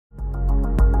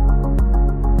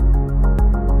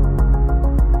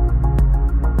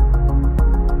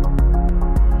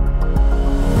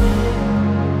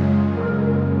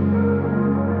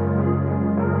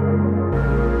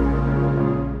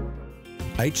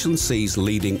H&C's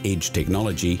leading-edge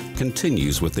technology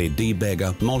continues with their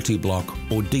De-Bagger multi-block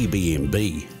or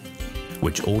DBMB,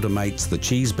 which automates the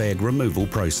cheese bag removal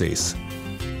process.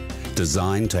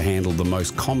 Designed to handle the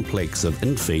most complex of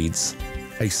infeeds,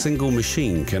 a single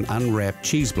machine can unwrap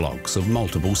cheese blocks of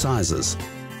multiple sizes,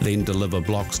 then deliver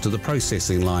blocks to the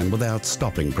processing line without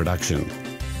stopping production.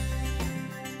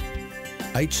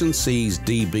 H&C's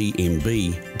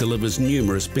DBMB delivers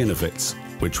numerous benefits,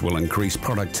 which will increase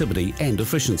productivity and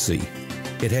efficiency.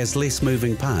 It has less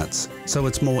moving parts, so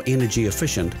it's more energy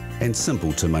efficient and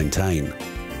simple to maintain.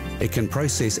 It can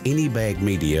process any bag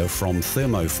media from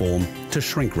thermoform to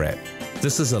shrink wrap.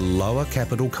 This is a lower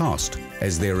capital cost,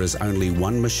 as there is only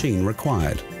one machine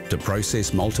required to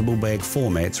process multiple bag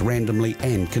formats randomly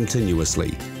and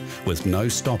continuously, with no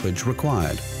stoppage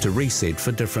required to reset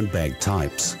for different bag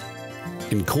types.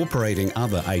 Incorporating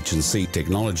other H&C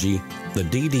technology, the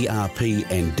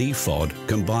DDRP and DFOD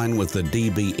combine with the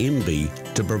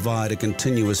DBMB to provide a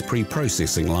continuous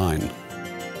pre-processing line.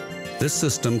 This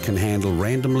system can handle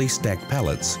randomly stacked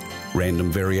pallets,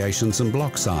 random variations in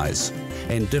block size,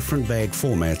 and different bag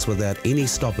formats without any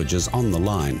stoppages on the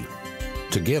line.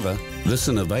 Together, this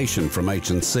innovation from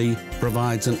H&C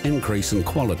provides an increase in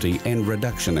quality and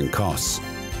reduction in costs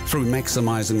through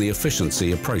maximizing the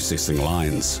efficiency of processing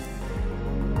lines.